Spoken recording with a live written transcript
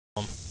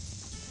I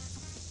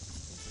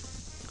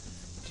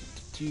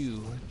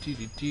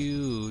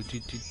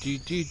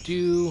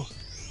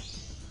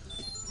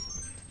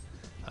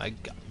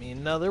got me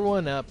another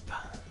one up.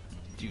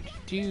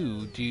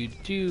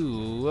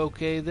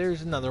 Okay,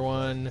 there's another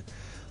one.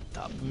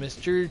 Top of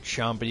Mr.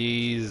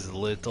 Chompy's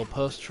little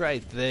post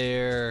right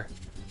there.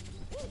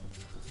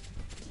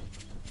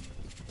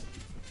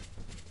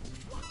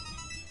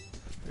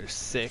 There's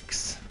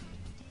 6.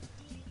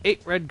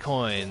 8 red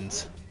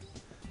coins.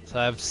 So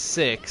I have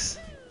 6.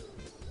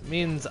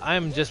 Means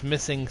I'm just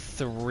missing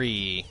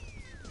 3.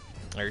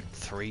 Or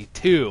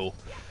 2.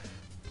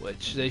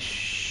 Which they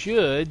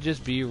should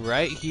just be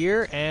right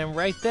here and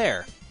right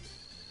there.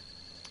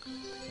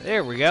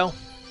 There we go.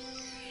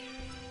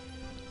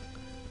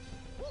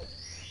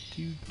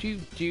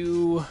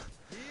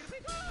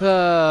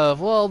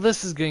 Well,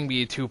 this is going to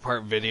be a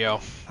 2-part video.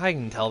 I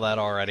can tell that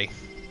already.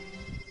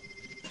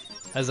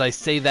 As I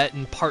say that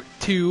in part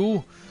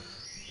 2,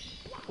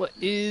 what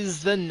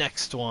is the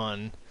next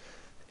one?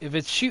 If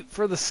it's shoot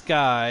for the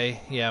sky,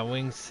 yeah,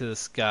 wings to the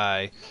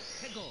sky,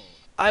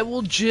 I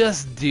will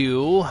just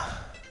do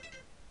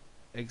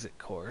exit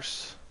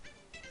course.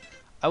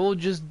 I will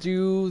just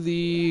do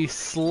the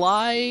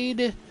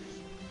slide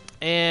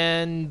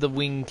and the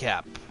wing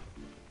cap.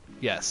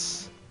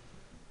 Yes.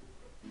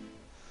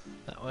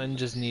 That one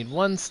just need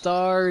 1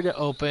 star to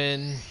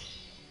open.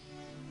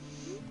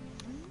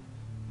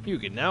 You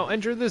can now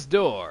enter this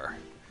door.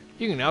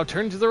 You can now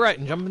turn to the right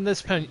and jump in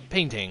this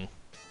painting.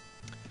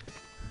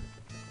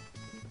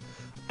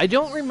 I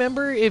don't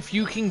remember if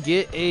you can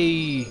get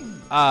a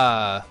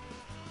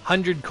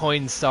 100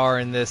 coin star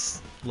in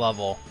this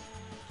level.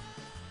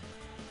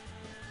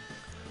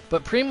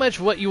 But pretty much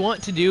what you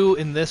want to do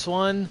in this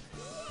one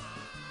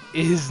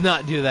is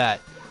not do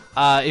that.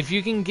 If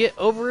you can get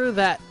over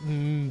that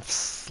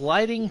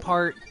sliding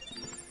part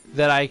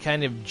that I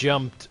kind of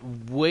jumped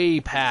way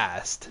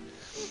past,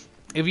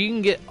 if you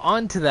can get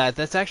onto that,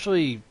 that's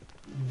actually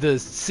the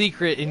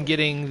secret in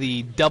getting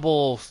the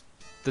 2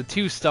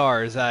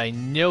 stars that I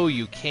know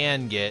you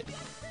can get.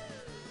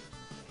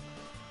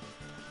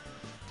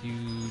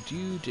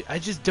 I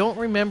just don't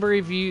remember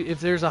if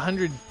there's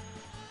 100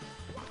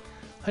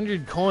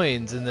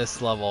 coins in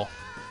this level.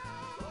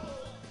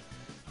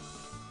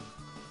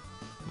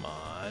 Come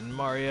on,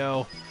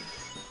 Mario.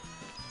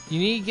 You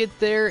need to get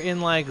there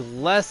in like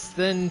less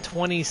than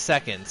 20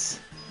 seconds.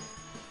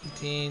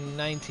 18,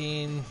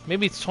 19,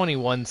 maybe it's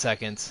 21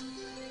 seconds.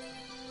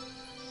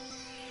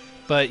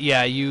 But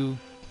yeah,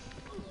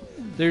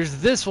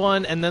 there's this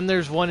one, and then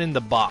there's one in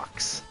the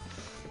box.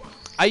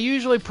 I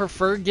usually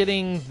prefer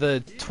getting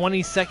the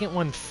 20-second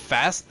one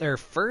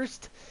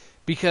first,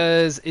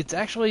 because it's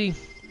actually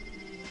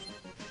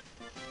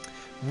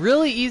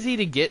really easy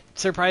to get,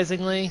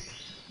 surprisingly,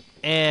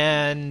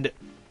 and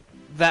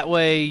that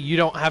way you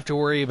don't have to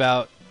worry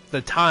about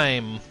the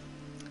time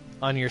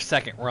on your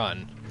second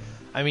run.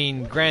 I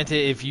mean,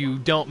 granted, if you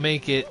don't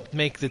make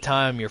the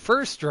time your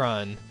first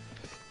run,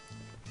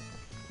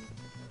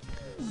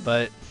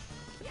 but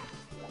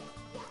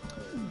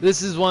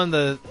this is one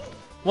of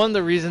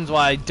the reasons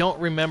why I don't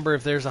remember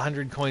if there's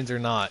 100 coins or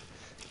not,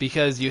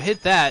 because you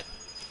hit that,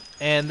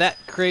 and that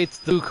creates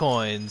the blue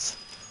coins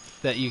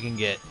that you can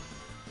get.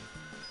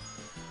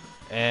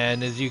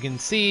 And as you can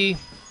see,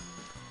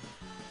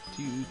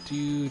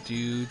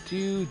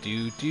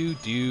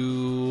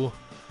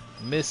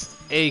 missed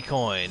a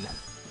coin.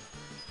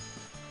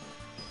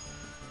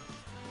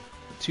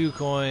 2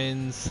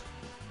 coins.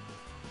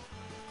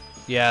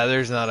 Yeah,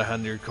 there's not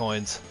 100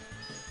 coins.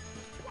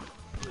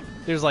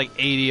 There's like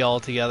 80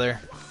 altogether.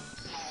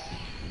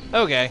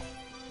 Okay.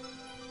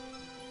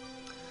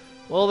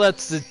 Well,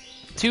 that's the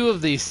 2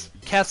 of these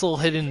castle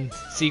hidden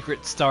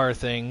secret star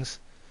things.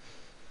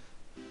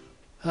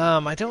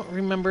 I don't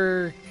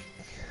remember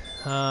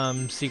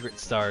secret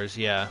stars,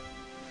 yeah.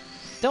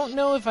 Don't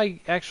know if I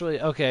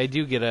actually... Okay, I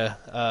do get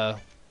a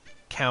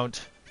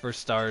count for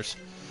stars.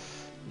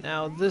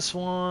 Now this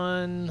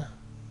one...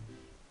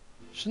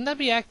 Shouldn't that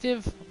be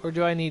active? Or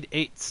do I need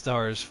 8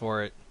 stars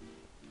for it?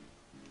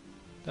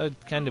 That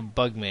would kind of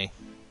bug me.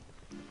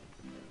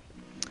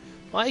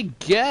 Well, I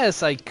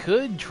guess I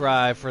could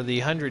try for the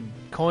 100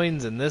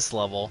 coins in this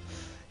level.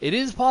 It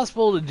is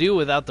possible to do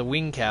without the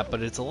wing cap,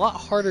 but it's a lot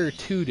harder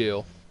to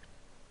do.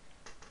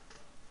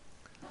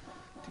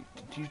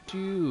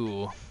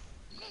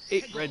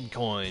 8 red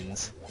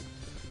coins.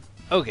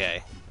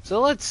 Okay,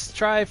 so let's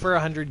try for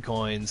 100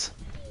 coins.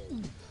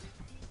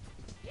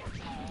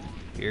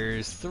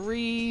 Here's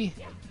 3.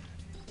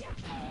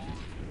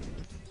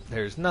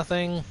 There's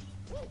nothing.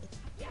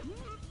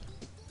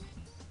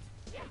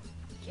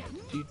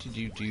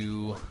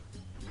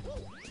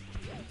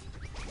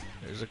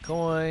 There's a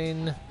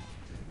coin.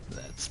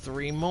 That's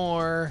 3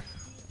 more.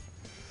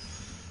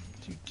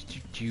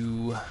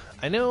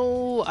 I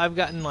know I've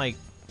gotten like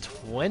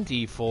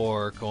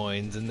 24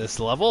 coins in this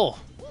level.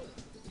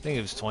 I think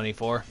it was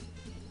 24.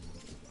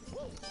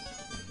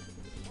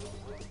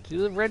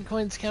 Do the red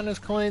coins count as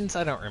coins?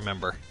 I don't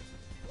remember.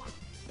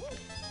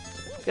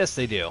 Yes,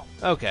 they do.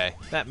 Okay,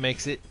 that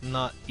makes it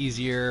not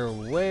easier.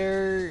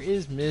 Where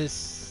is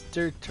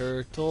Mr.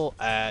 Turtle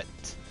at?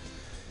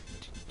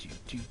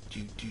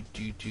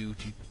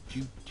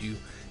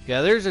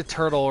 Yeah, there's a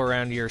turtle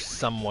around here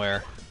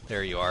somewhere.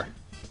 There you are.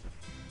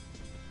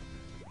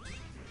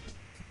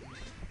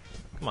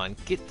 Come on,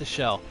 get the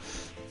shell.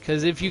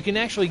 Because if you can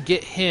actually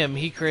get him,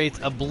 he creates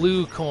a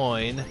blue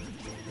coin.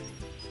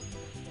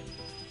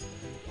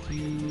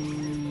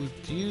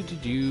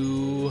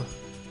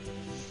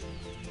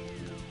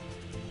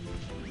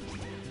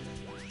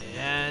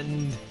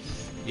 And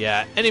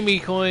yeah, enemy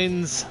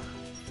coins,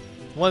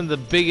 one of the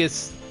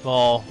biggest,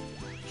 well,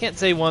 can't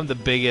say one of the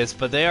biggest,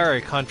 but they are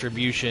a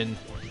contribution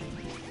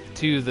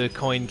to the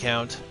coin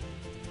count.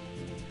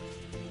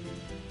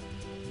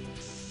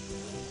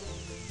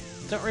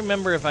 Don't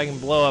remember if I can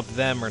blow up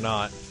them or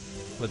not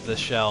with this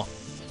shell.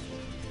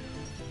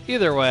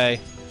 Either way.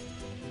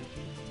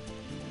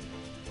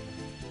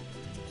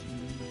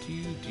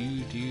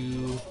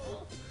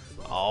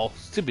 Oh,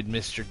 stupid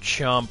Mr.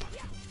 Chump.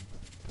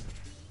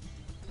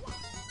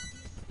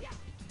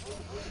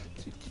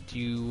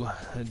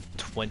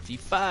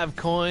 25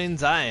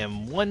 coins. I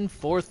am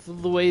 1/4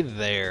 of the way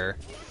there.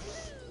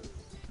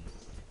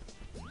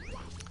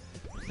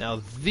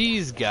 Now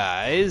these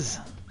guys,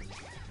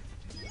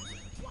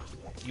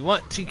 you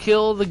want to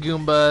kill the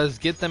Goombas,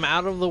 get them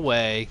out of the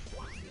way,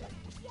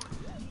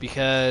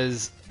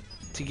 because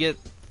to get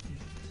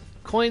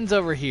coins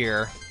over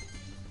here,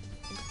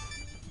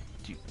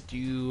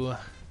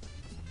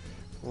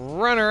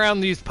 run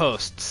around these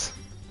posts,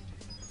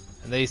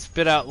 and they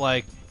spit out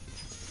like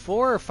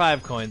 4 or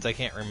 5 coins, I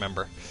can't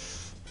remember.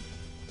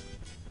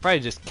 Probably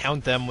just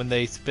count them when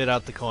they spit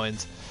out the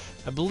coins.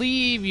 I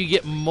believe you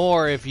get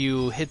more if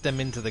you hit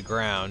them into the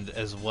ground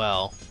as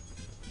well.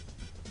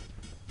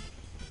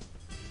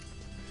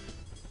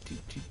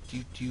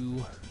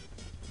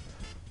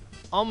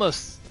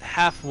 Almost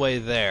halfway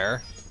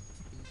there.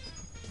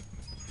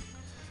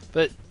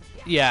 But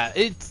yeah,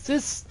 it's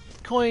this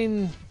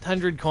coin,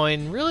 100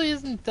 coin, really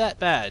isn't that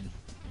bad.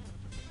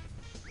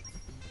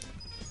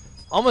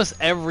 Almost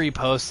every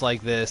post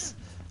like this,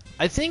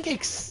 I think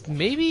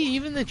maybe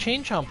even the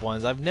Chain Chomp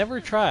ones, I've never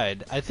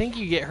tried. I think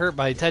you get hurt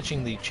by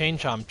touching the Chain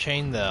Chomp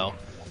chain though.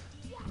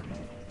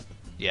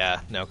 Yeah,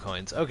 no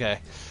coins. Okay.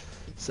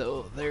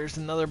 So there's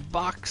another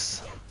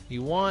box.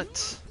 You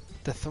want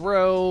to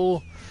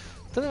throw,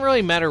 doesn't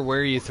really matter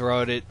where you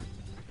throw it.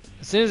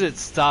 As soon as it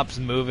stops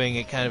moving,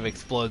 it kind of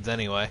explodes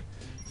anyway.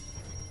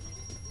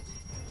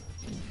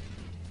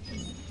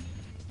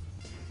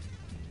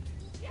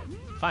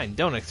 Fine,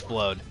 don't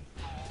explode.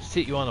 Just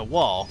hit you on the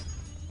wall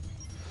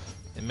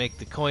and make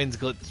the coins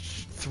go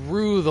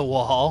through the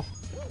wall,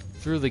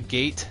 through the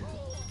gate.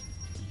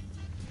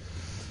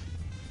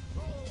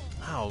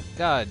 Oh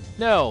god,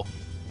 no!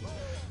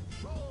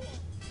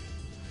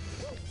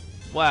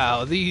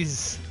 Wow,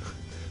 those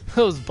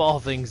ball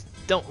things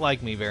don't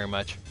like me very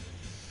much.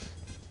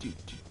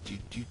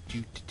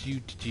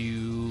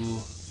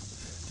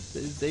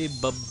 There's a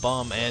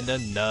bomb and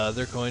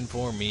another coin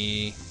for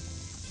me.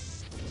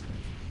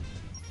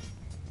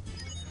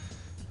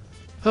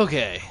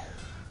 Okay,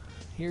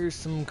 here's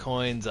some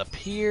coins up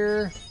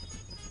here.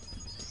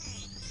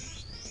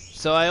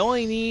 So I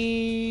only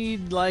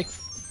need like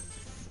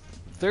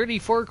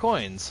 34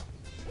 coins.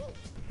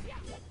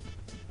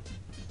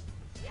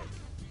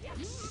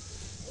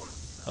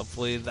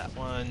 Hopefully that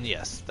one,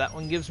 yes, that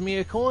one gives me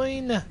a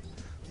coin.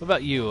 What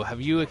about you? Have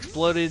you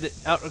exploded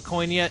out a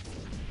coin yet?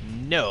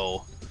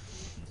 No.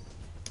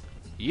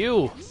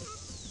 You.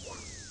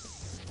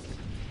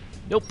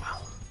 Nope.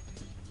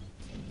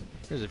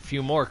 There's a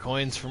few more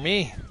coins for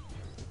me.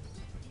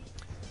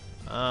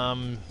 Are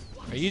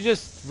you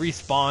just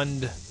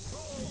respawned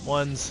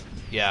ones?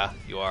 Yeah,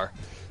 you are.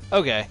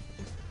 Okay.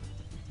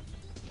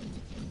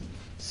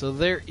 So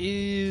there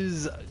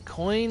is a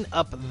coin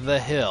up the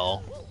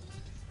hill.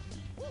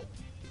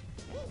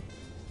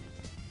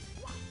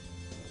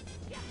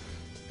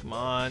 Come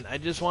on, I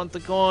just want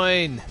the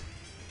coin.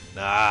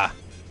 Nah.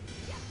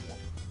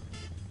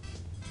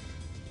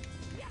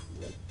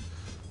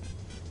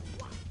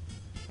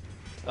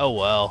 Oh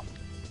well.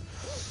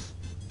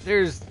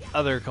 There's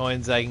other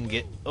coins I can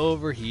get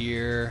over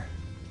here.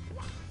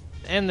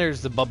 And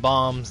there's the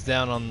bombs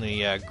down on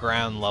the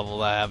ground level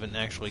that I haven't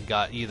actually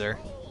got either.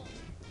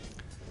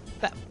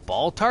 That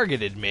ball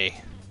targeted me.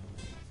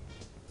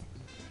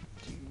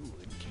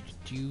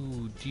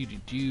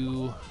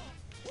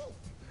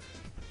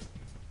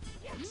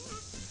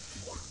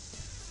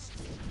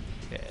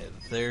 Okay,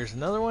 there's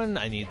another one.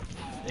 I need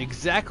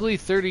exactly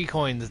 30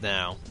 coins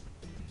now.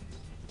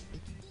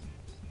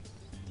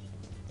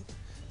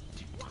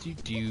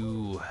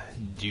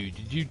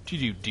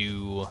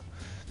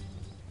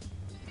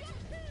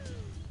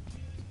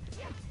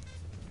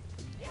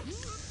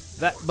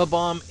 That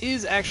bomb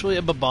is actually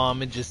a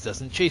bomb, it just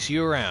doesn't chase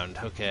you around.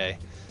 Okay,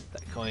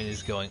 that coin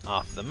is going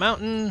off the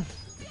mountain.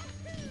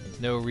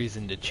 No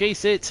reason to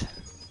chase it.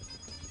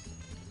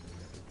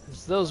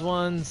 There's those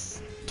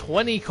ones.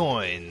 20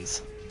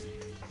 coins.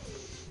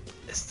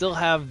 I still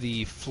have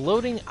the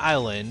floating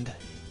island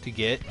to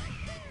get.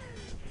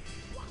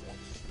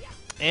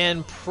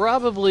 And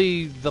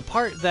probably the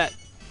part that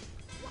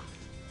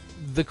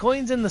the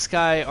coins in the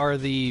sky are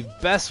the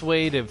best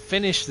way to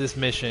finish this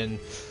mission.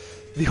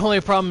 The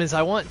only problem is I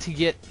don't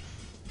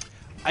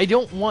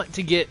want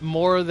to get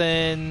more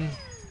than,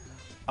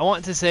 I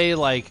want to say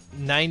like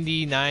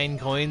 99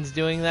 coins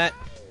doing that,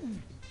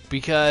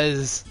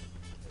 because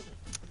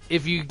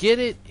if you get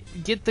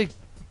the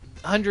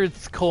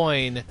 100th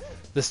coin,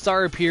 the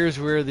star appears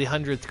where the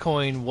 100th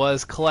coin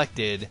was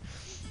collected,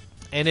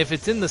 and if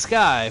it's in the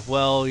sky,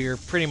 well, you're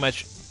pretty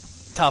much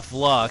tough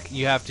luck.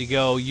 You have to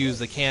go use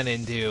the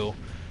cannon to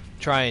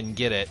try and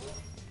get it.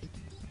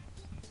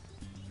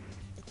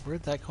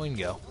 Where'd that coin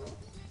go?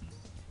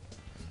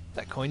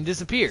 That coin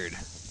disappeared.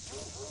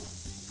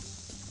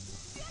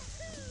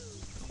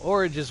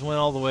 Or it just went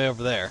all the way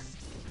over there.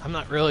 I'm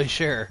not really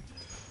sure.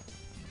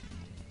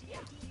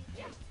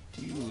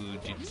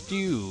 There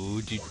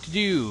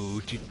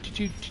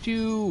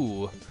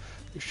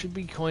should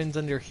be coins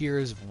under here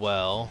as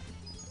well.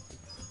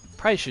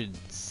 Probably should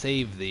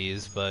save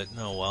these, but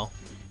oh well.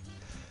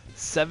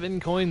 7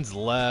 coins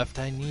left.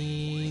 I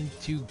need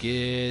to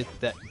get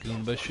that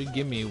Goomba. Should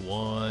give me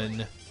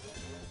 1.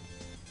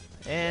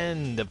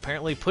 And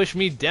apparently push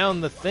me down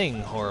the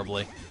thing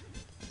horribly.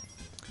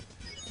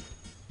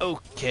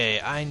 Okay,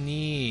 I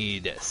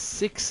need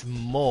 6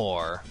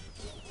 more.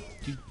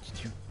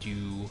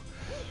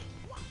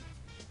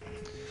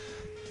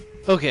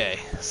 Okay,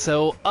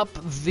 so up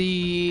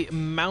the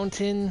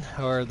mountain,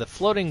 or the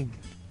floating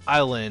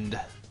island.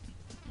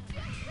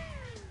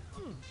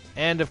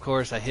 And of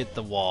course I hit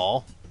the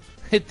wall.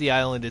 Hit the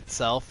island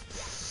itself.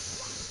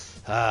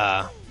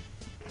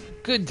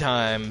 Good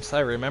times.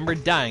 I remember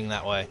dying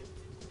that way.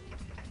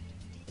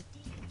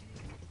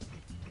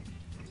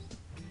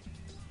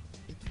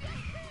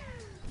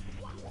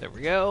 There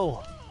we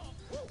go.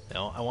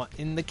 No, I want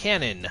in the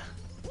cannon.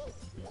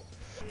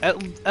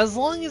 As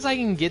long as I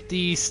can get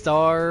the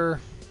star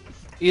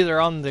either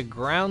on the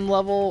ground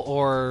level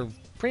or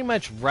pretty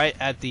much right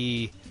at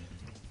the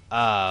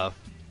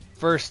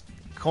first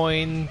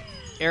coin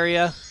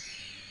area.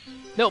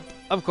 Nope,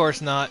 of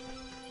course not.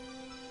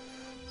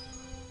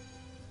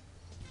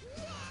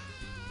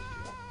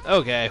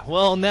 Okay,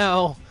 well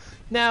now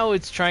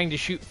it's trying to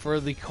shoot for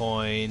the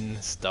coin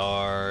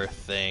star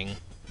thing.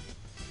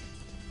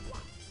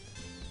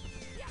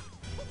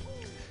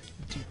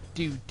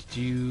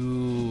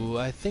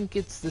 I think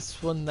it's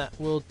this one that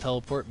will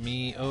teleport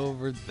me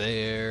over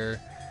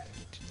there.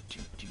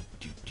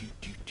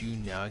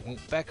 Now I can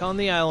get back on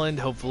the island,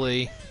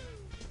 hopefully.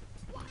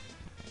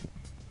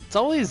 It's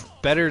always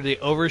better to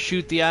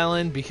overshoot the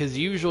island because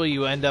usually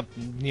you end up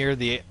near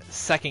the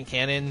second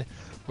cannon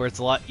where it's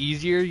a lot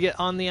easier to get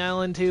on the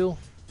island too.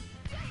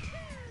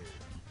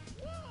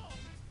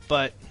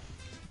 But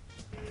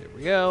there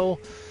we go.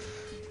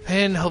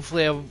 And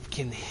hopefully I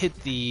can hit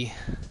the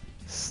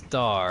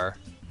star.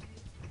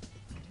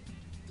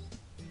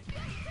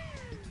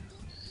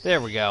 There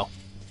we go.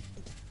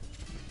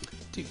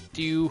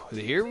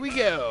 Here we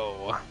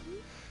go.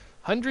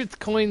 100th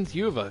coins.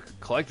 You have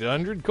collected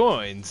 100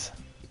 coins.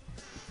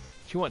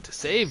 Do you want to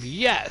save?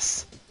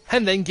 Yes.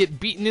 And then get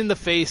beaten in the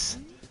face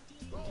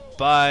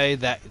by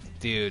that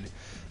dude.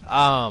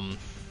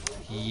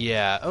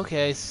 Yeah.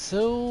 Okay.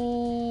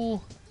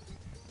 So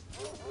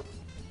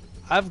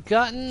I've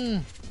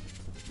gotten,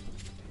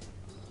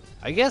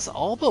 I guess,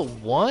 all but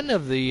one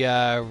of the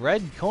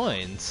red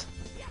coins.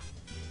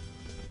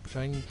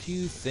 Trying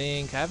to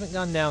think. I haven't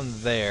gone down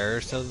there,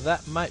 so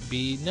that might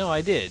be... No, I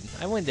did.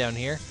 I went down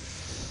here.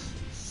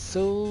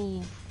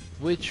 So,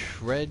 which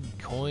red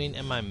coin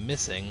am I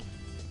missing?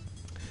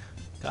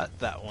 Got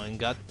that one,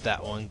 got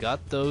that one,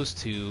 got those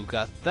two,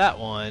 got that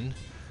one,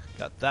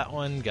 got that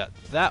one, got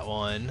that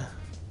one.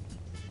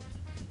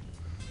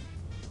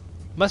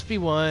 Must be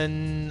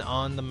one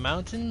on the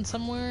mountain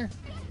somewhere?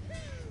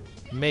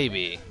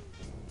 Maybe.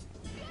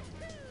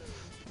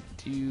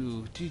 I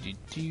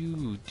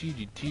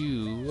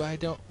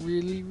don't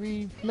really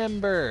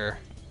remember.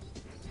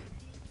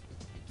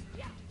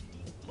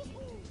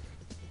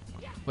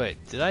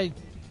 Wait, did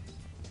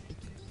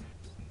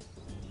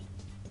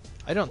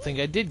I don't think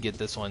I did get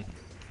this one.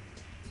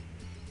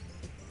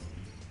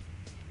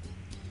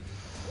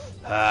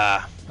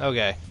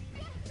 Okay.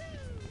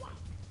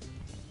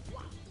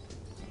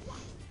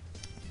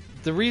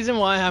 The reason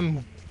why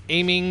I'm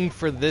aiming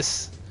for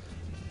this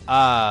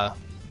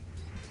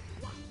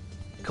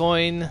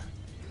coin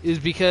is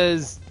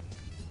because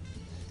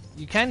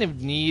you kind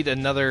of need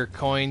another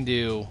coin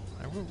to...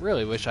 I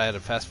really wish I had a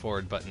fast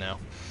forward button now.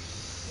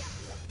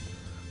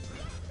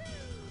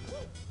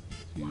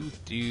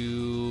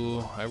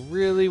 I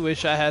really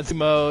wish I had the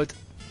mode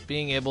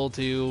being able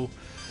to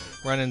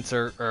run in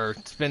or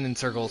spin in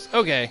circles.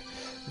 Okay,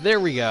 there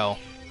we go.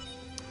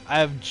 I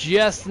have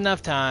just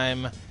enough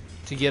time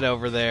to get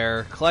over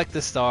there, collect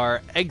the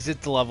star,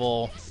 exit the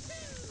level.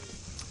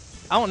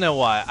 I don't know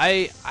why.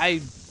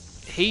 I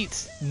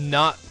hate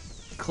not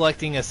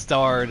collecting a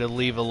star to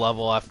leave a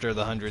level after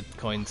the 100th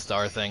coin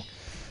star thing.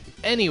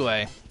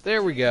 Anyway,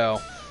 there we go.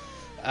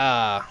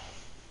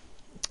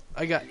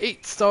 I got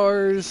 8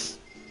 stars.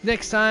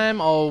 Next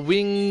time I'll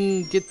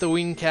get the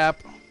wing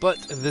cap. But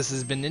this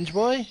has been Ninja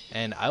Boy,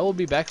 and I will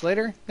be back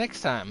later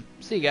next time.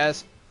 See you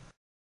guys.